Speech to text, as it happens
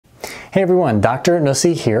Hey everyone, Dr.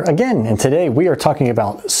 Nuesse here again, and today we are talking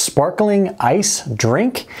about sparkling ice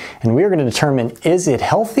drink, and we are going to determine, is it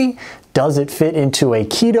healthy? Does it fit into a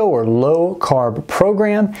keto or low carb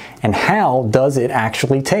program? And how does it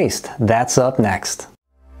actually taste? That's up next.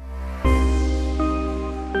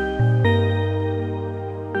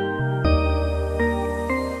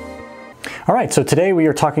 All right, so today we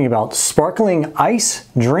are talking about sparkling ice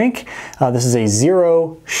drink. This is a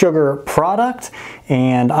zero sugar product,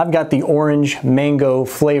 and I've got the orange mango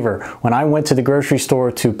flavor. When I went to the grocery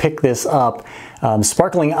store to pick this up,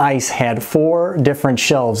 Sparkling Ice had 4 different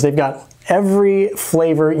shelves. They've got every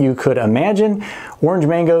flavor you could imagine. Orange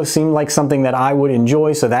mango seemed like something that I would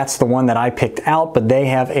enjoy, so that's the one that I picked out, but they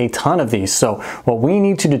have a ton of these. So what we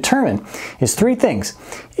need to determine is 3 things.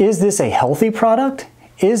 Is this a healthy product?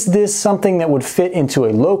 Is this something that would fit into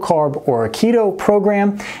a low carb or a keto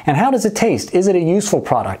program? And how does it taste? Is it a useful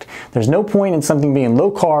product? There's no point in something being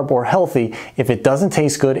low carb or healthy if it doesn't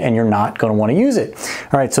taste good and you're not going to want to use it.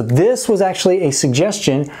 All right, so this was actually a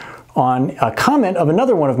suggestion on a comment of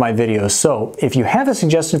another one of my videos. So if you have a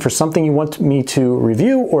suggestion for something you want me to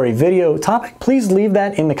review or a video topic, please leave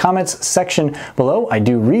that in the comments section below. I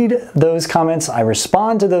do read those comments, I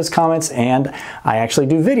respond to those comments, and I actually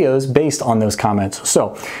do videos based on those comments.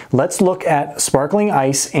 So let's look at sparkling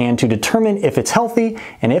ice, and to determine if it's healthy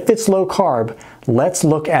and if it's low carb, let's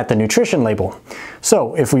look at the nutrition label.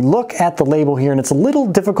 So if we look at the label here, and it's a little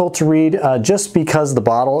difficult to read just because the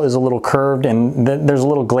bottle is a little curved and there's a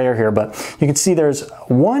little glare here, but you can see there's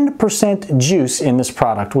 1% juice in this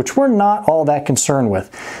product, which we're not all that concerned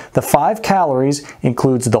with. The 5 calories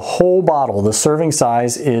includes the whole bottle. The serving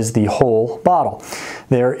size is the whole bottle.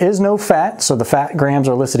 There is no fat, so the fat grams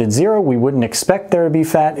are listed at 0. We wouldn't expect there to be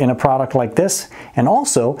fat in a product like this. And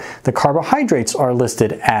also, the carbohydrates are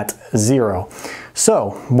listed at 0.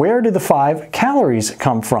 So, where do the 5 calories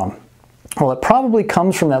come from? Well, it probably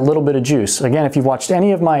comes from that little bit of juice. Again, if you've watched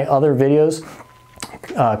any of my other videos,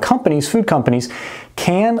 food companies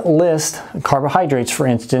can list carbohydrates, for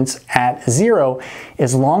instance, at 0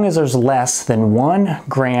 as long as there's less than 1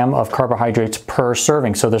 gram of carbohydrates per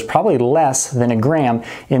serving. So there's probably less than a gram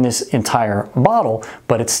in this entire bottle,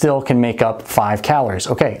 but it still can make up 5 calories.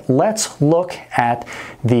 Okay, let's look at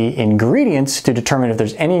the ingredients to determine if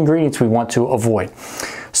there's any ingredients we want to avoid.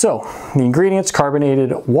 So, the ingredients: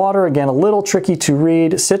 carbonated water, again a little tricky to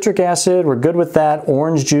read, citric acid, we're good with that,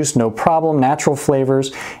 orange juice, no problem, natural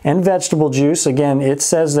flavors, and vegetable juice. Again, it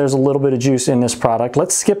says there's a little bit of juice in this product.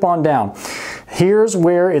 Let's skip on down. Here's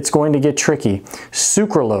where it's going to get tricky.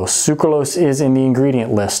 Sucralose. Sucralose is in the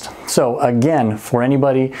ingredient list. So again, for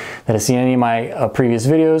anybody that has seen any of my previous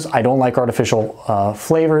videos, I don't like artificial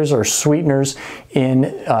flavors or sweeteners in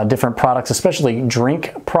different products, especially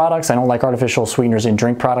drink products. I don't like artificial sweeteners in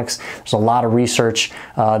drink products. There's a lot of research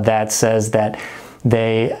that says that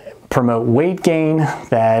they promote weight gain,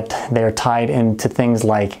 that they're tied into things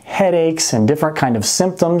like headaches and different kind of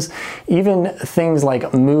symptoms, even things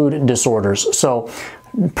like mood disorders. So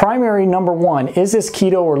primary number 1, is this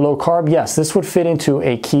keto or low carb? Yes, this would fit into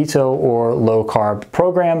a keto or low carb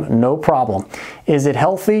program, no problem. Is it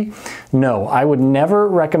healthy? No, I would never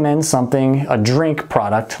recommend something, a drink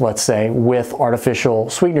product, let's say, with artificial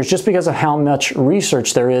sweeteners, just because of how much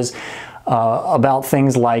research there is about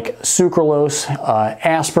things like sucralose,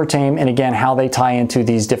 aspartame, and again, how they tie into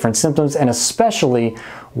these different symptoms, and especially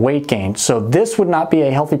weight gain. So this would not be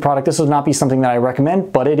a healthy product. This would not be something that I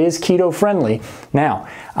recommend, but it is keto friendly. Now,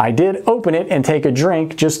 I did open it and take a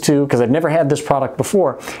drink just because I've never had this product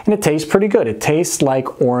before, and it tastes pretty good. It tastes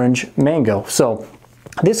like orange mango. So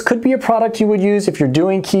this could be a product you would use if you're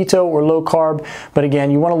doing keto or low carb, but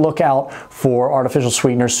again, you want to look out for artificial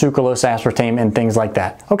sweeteners, sucralose, aspartame, and things like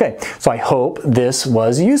that. Okay, so I hope this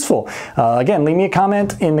was useful. Again, leave me a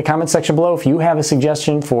comment in the comment section below if you have a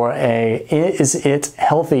suggestion for a is it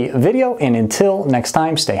healthy video, and until next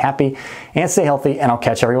time, stay happy and stay healthy, and I'll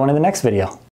catch everyone in the next video.